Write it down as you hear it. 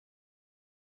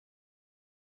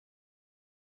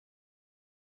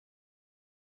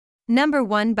Number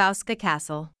 1. Bauska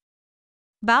Castle.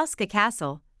 Bauska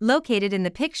Castle, located in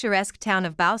the picturesque town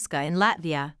of Bauska in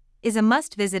Latvia, is a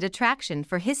must-visit attraction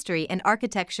for history and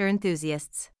architecture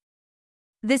enthusiasts.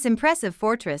 This impressive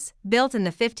fortress, built in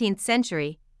the 15th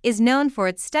century, is known for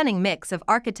its stunning mix of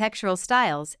architectural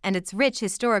styles and its rich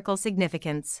historical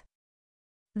significance.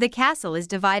 The castle is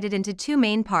divided into two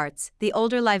main parts, the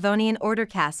older Livonian Order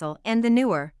Castle and the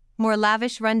newer, more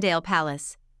lavish Rundale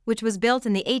Palace, which was built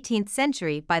in the 18th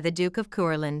century by the Duke of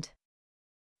Courland.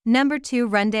 Number 2.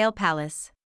 Rundale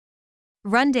Palace.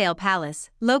 Rundale Palace,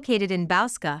 located in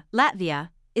Bauska, Latvia,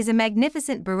 is a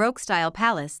magnificent Baroque-style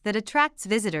palace that attracts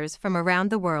visitors from around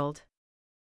the world.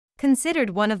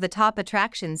 Considered one of the top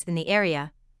attractions in the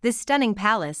area, this stunning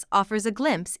palace offers a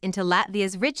glimpse into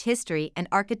Latvia's rich history and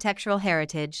architectural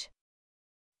heritage.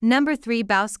 Number 3.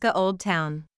 Bauska Old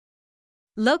Town.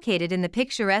 Located in the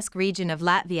picturesque region of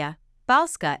Latvia,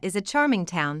 Bauska is a charming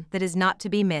town that is not to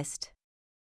be missed.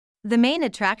 The main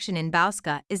attraction in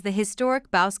Bauska is the historic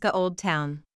Bauska Old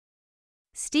Town.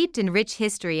 Steeped in rich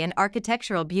history and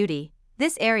architectural beauty,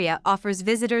 this area offers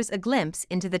visitors a glimpse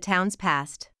into the town's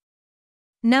past.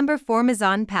 Number 4.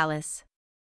 Mazan Palace.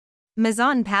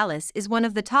 Mazan Palace is one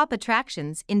of the top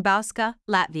attractions in Bauska,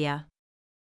 Latvia.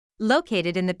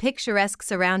 Located in the picturesque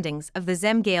surroundings of the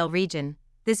Zemgale region,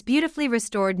 this beautifully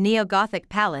restored neo-Gothic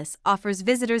palace offers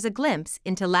visitors a glimpse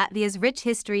into Latvia's rich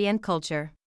history and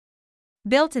culture.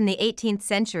 Built in the 18th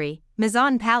century,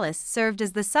 Mazan Palace served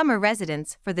as the summer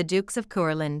residence for the Dukes of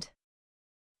Courland.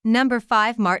 Number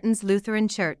 5. Martin's Lutheran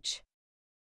Church.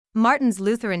 Martin's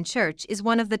Lutheran Church is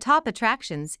one of the top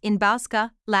attractions in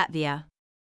Bauska, Latvia.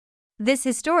 This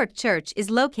historic church is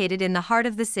located in the heart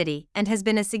of the city and has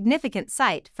been a significant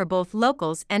site for both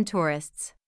locals and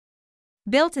tourists.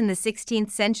 Built in the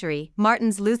 16th century,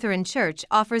 Martin's Lutheran Church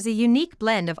offers a unique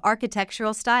blend of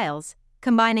architectural styles,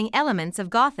 combining elements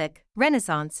of Gothic,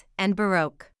 Renaissance, and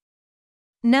Baroque.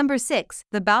 Number 6.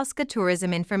 The Bauska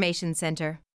Tourism Information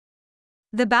Center.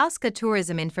 The Bauska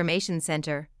Tourism Information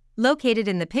Center, located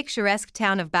in the picturesque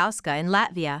town of Bauska in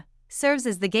Latvia, serves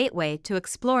as the gateway to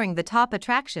exploring the top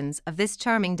attractions of this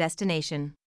charming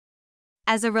destination.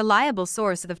 As a reliable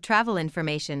source of travel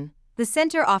information, the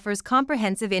center offers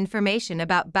comprehensive information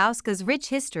about Bauska's rich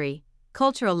history,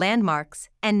 cultural landmarks,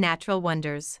 and natural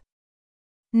wonders.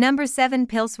 Number 7.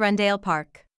 Pils Rundale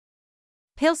Park.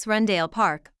 Pils Rundale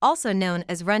Park, also known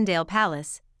as Rundale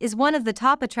Palace, is one of the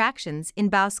top attractions in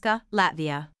Bauska,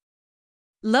 Latvia.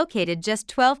 Located just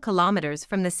 12 kilometers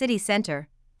from the city center,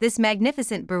 this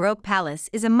magnificent Baroque palace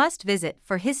is a must-visit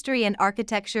for history and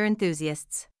architecture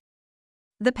enthusiasts.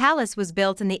 The palace was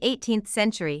built in the 18th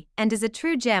century and is a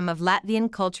true gem of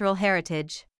Latvian cultural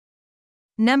heritage.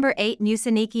 Number 8.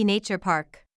 Musiniki Nature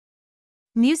Park.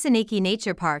 Musiniki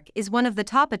Nature Park is one of the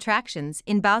top attractions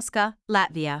in Bauska,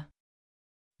 Latvia.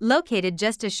 Located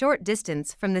just a short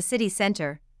distance from the city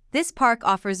center, this park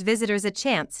offers visitors a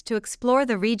chance to explore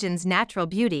the region's natural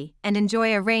beauty and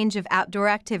enjoy a range of outdoor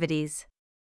activities.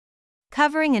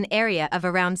 Covering an area of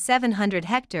around 700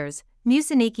 hectares,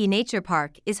 Musiniki Nature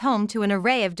Park is home to an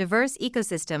array of diverse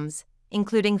ecosystems,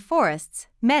 including forests,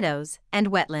 meadows,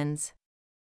 and wetlands.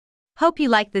 Hope you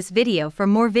like this video. For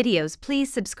more videos,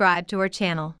 please subscribe to our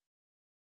channel.